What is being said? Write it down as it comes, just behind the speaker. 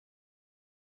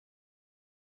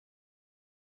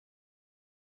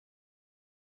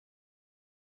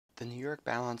The New York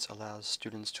balance allows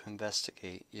students to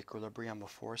investigate equilibrium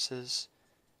of forces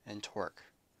and torque.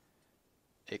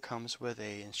 It comes with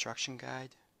an instruction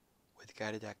guide with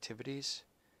guided activities.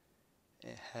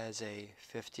 It has a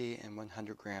 50 and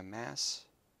 100 gram mass,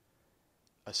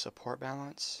 a support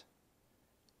balance,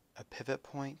 a pivot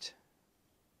point,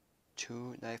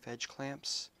 2 knife edge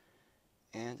clamps,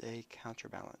 and a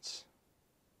counterbalance.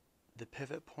 The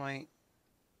pivot point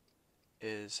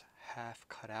is half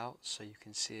cut out so you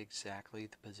can see exactly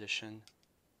the position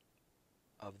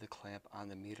of the clamp on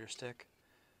the meter stick,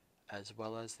 as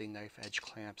well as the knife edge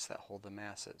clamps that hold the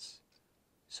masses,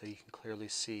 so you can clearly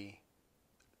see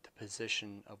the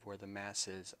position of where the mass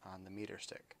is on the meter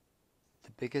stick.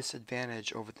 The biggest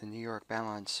advantage over the New York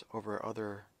balance over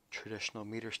other traditional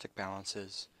meter stick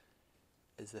balances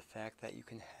is the fact that you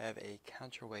can have a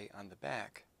counterweight on the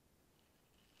back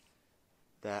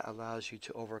that allows you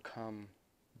to overcome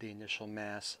the initial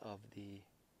mass of the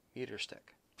meter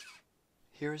stick.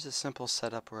 Here is a simple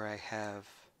setup where I have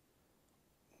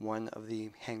one of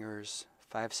the hangers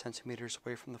 5 centimeters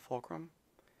away from the fulcrum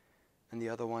and the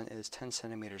other one is 10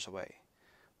 centimeters away.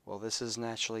 Well, this is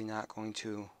naturally not going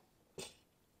to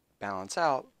balance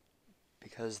out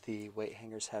because the weight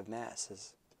hangers have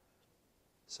masses.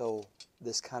 So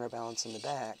this counterbalance in the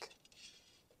back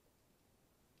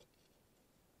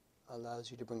allows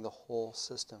you to bring the whole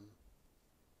system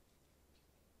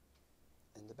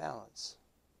into balance.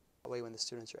 That way when the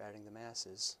students are adding the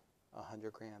masses,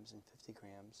 100 grams and 50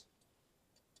 grams,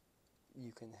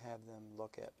 you can have them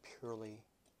look at purely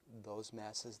those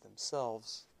masses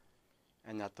themselves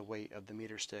and not the weight of the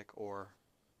meter stick or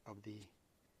of the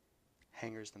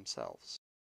hangers themselves.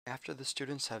 After the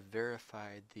students have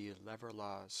verified the lever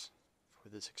laws for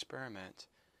this experiment,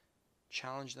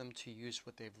 challenge them to use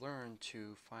what they've learned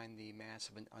to find the mass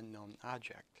of an unknown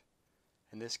object.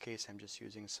 In this case, I'm just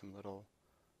using some little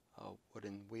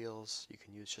wooden wheels. You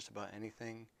can use just about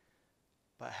anything,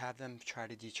 but have them try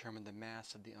to determine the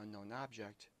mass of the unknown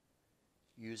object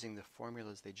using the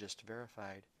formulas they just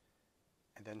verified,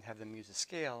 and then have them use a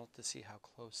scale to see how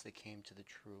close they came to the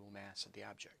true mass of the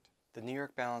object. The New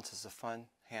York balance is a fun,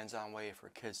 hands-on way for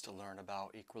kids to learn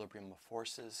about equilibrium of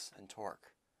forces and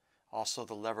torque. Also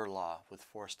the lever law with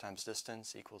force times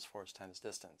distance equals force times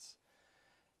distance.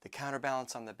 The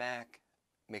counterbalance on the back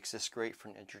makes this great for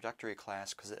an introductory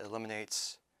class because it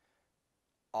eliminates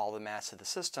all the mass of the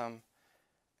system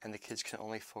and the kids can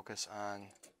only focus on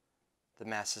the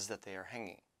masses that they are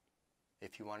hanging.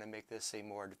 If you want to make this a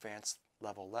more advanced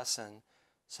level lesson,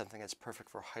 something that's perfect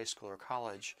for high school or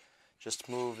college, just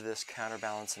move this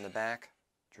counterbalance in the back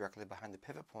directly behind the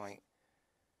pivot point,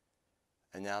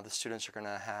 and now the students are going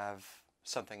to have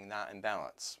something not in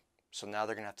balance. So now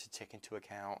they're going to have to take into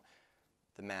account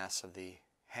the mass of the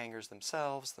hangers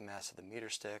themselves, the mass of the meter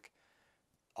stick,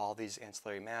 all these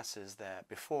ancillary masses that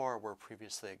before were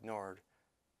previously ignored,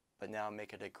 but now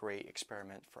make it a great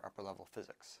experiment for upper level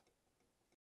physics.